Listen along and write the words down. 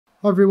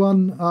Hi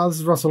everyone, this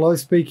is Russell O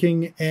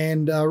speaking,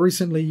 and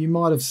recently you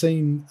might have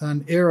seen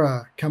an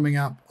error coming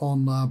up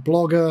on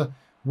Blogger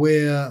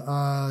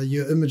where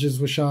your images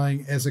were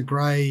showing as a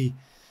grey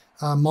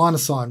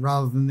minus sign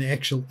rather than the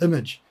actual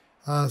image.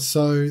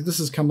 So this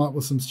has come up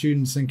with some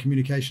students in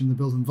communication in the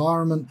built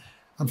environment.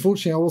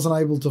 Unfortunately, I wasn't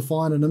able to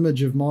find an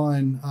image of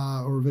mine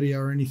or a video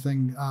or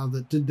anything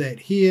that did that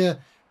here,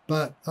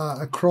 but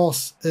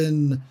across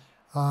in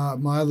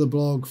my other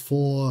blog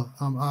for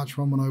Arch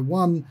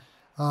 1101,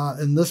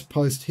 in this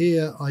post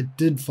here, I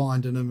did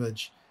find an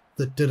image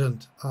that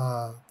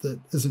that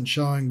isn't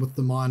showing with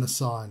the minus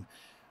sign.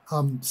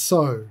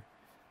 So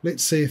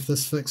let's see if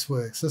this fix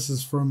works. This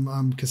is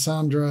from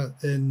Cassandra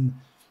in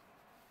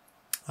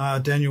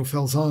Daniel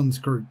Falzone's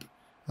group.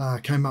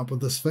 Came up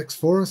with this fix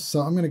for us. So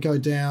I'm going to go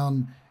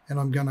down and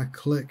I'm going to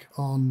click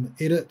on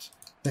edit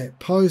that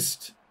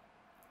post.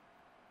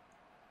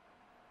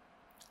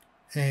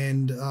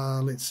 And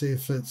let's see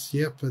if it's,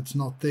 yep, it's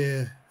not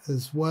there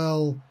as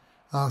well.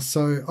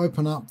 So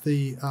open up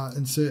the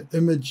insert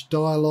image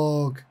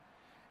dialog,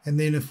 and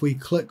then if we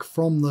click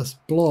from this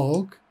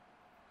blog,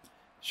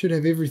 should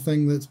have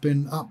everything that's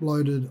been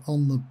uploaded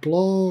on the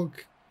blog,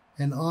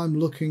 and I'm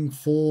looking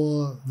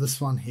for this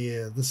one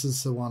here. This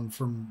is the one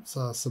from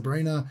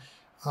Sabrina.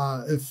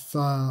 If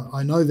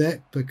I know that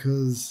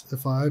because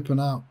if I open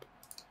up,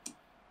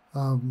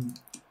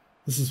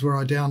 this is where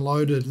I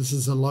downloaded, this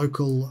is a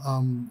local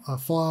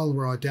file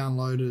where I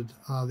downloaded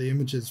the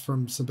images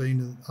from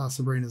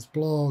Sabrina's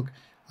blog,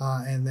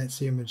 and that's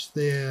the image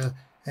there,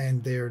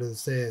 and there it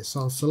is there.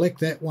 So I'll select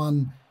that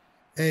one,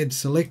 add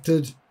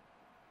selected,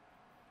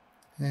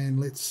 and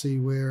let's see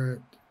where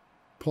it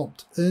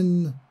popped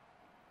in.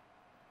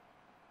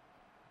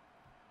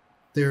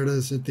 There it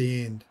is at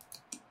the end.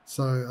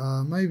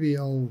 So maybe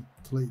I'll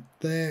delete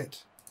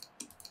that,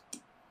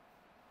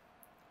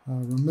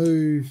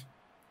 remove,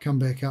 come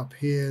back up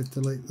here,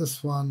 delete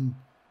this one,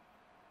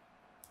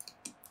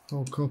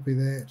 I'll copy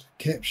that,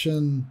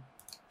 caption,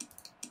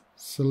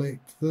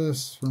 select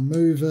this,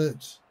 remove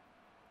it,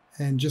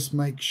 and just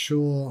make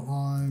sure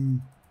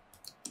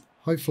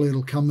hopefully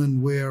it'll come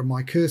in where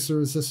my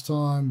cursor is this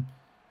time,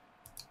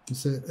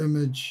 insert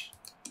image,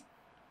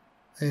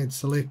 add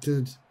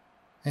selected,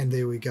 and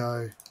there we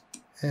go,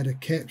 add a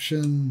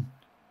caption,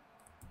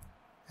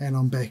 and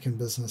I'm back in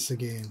business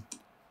again.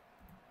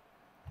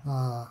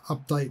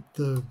 Update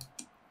the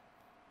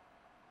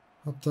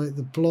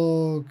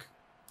blog,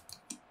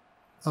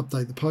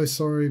 update the post,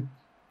 sorry,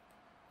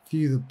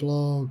 view the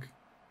blog.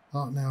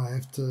 Oh, now I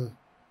have to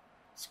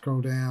scroll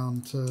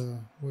down to,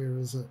 where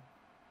is it?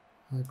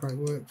 Great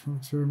work from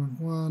experiment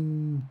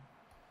 1,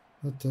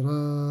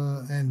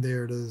 and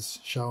there it is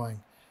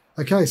showing.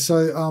 Okay,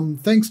 so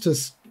thanks to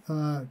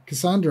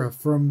Cassandra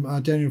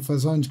from Daniel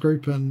Falzone's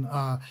group in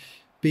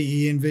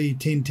BENV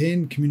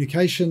 1010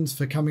 Communications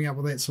for coming up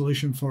with that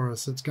solution for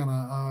us. It's going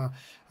to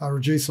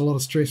reduce a lot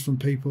of stress from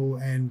people,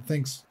 and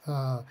thanks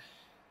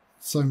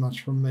so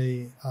much from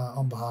me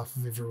on behalf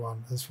of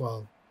everyone as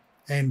well,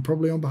 and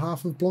probably on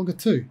behalf of Blogger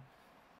too.